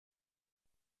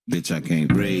Bitch, I can't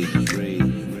breathe.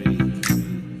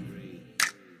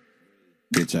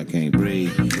 Bitch, I can't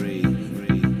breathe.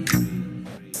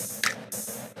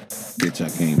 Bitch, I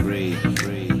can't breathe.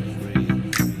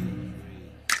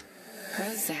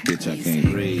 Bitch, I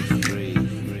can't breathe.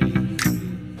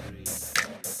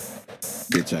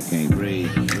 Bitch, I can't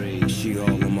breathe. She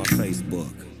all on my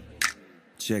Facebook,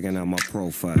 checking out my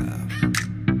profile,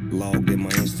 logged in my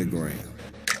Instagram,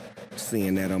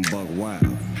 seeing that I'm buck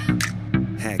wild,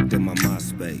 hacked in my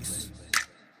MySpace,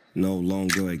 no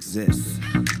longer exists,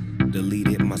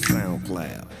 deleted my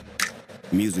SoundCloud,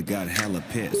 music got hella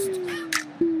pissed.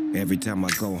 Every time I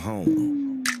go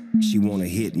home, she wanna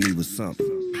hit me with something.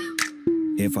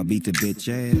 If I beat the bitch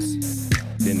ass,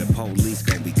 then the police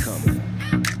gon' be coming.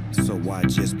 So I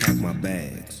just pack my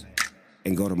bags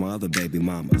and go to my other baby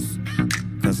mamas,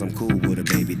 cause I'm cool with a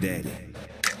baby daddy.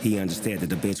 He understand that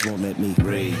the bitch won't let me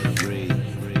breathe.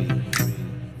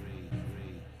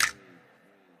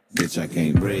 Bitch, I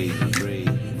can't breathe.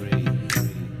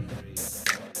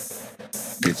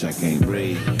 Bitch, I can't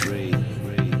breathe.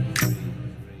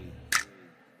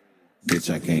 Bitch,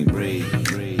 I can't breathe.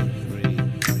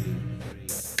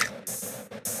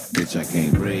 Bitch, I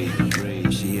can't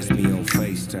breathe. She hits me on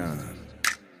FaceTime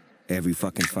every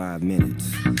fucking 5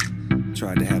 minutes.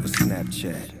 Tried to have a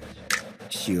Snapchat,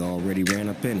 she already ran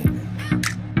up in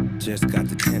it. Just got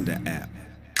the Tinder app,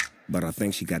 but I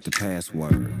think she got the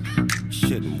password.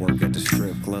 Shouldn't work at the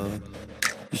strip club.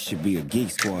 You should be a Geek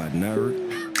Squad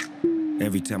nerd.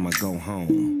 Every time I go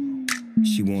home,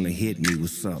 she wanna hit me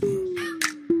with something.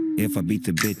 If I beat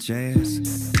the bitch ass,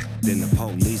 then the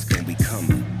police gon' be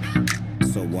coming.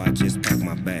 So I just pack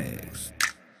my bags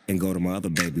and go to my other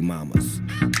baby mamas,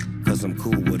 cause I'm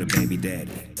cool with a baby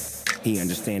daddy. He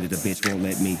understand that the bitch won't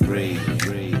let me breathe.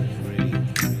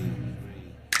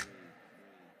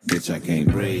 Bitch, I can't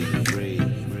breathe.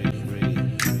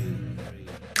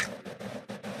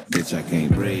 Bitch, I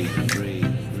can't breathe.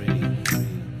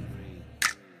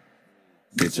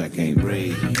 Bitch, I can't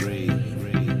breathe.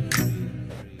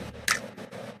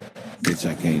 Bitch,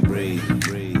 I can't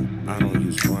breathe. I don't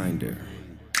use Grindr,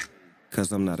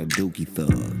 cause I'm not a dookie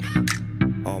thug.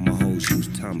 All my hoes use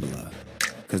Tumblr,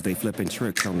 cause they flipping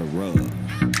tricks on the rug.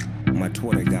 My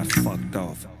Twitter got fucked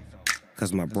off,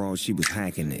 cause my bro, she was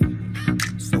hacking it.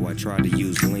 So I tried to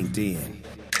use LinkedIn,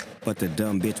 but the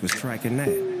dumb bitch was tracking that.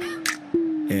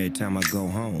 Every time I go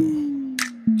home,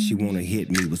 she wanna hit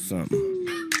me with something.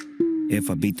 If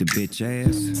I beat the bitch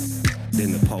ass,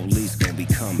 then the police gon' be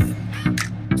coming.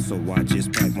 So I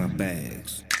just pack my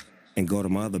bags and go to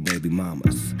my other baby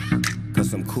mamas,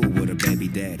 cause I'm cool with a baby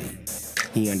daddy.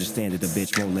 He understand that the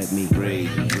bitch won't let me breathe.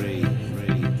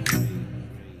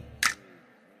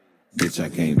 Bitch, I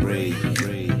can't breathe.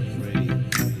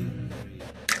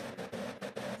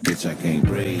 Bitch, I can't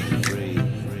breathe.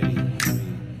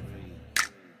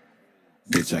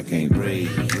 Bitch, I can't breathe.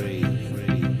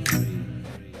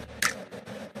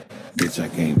 Bitch, I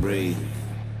can't breathe.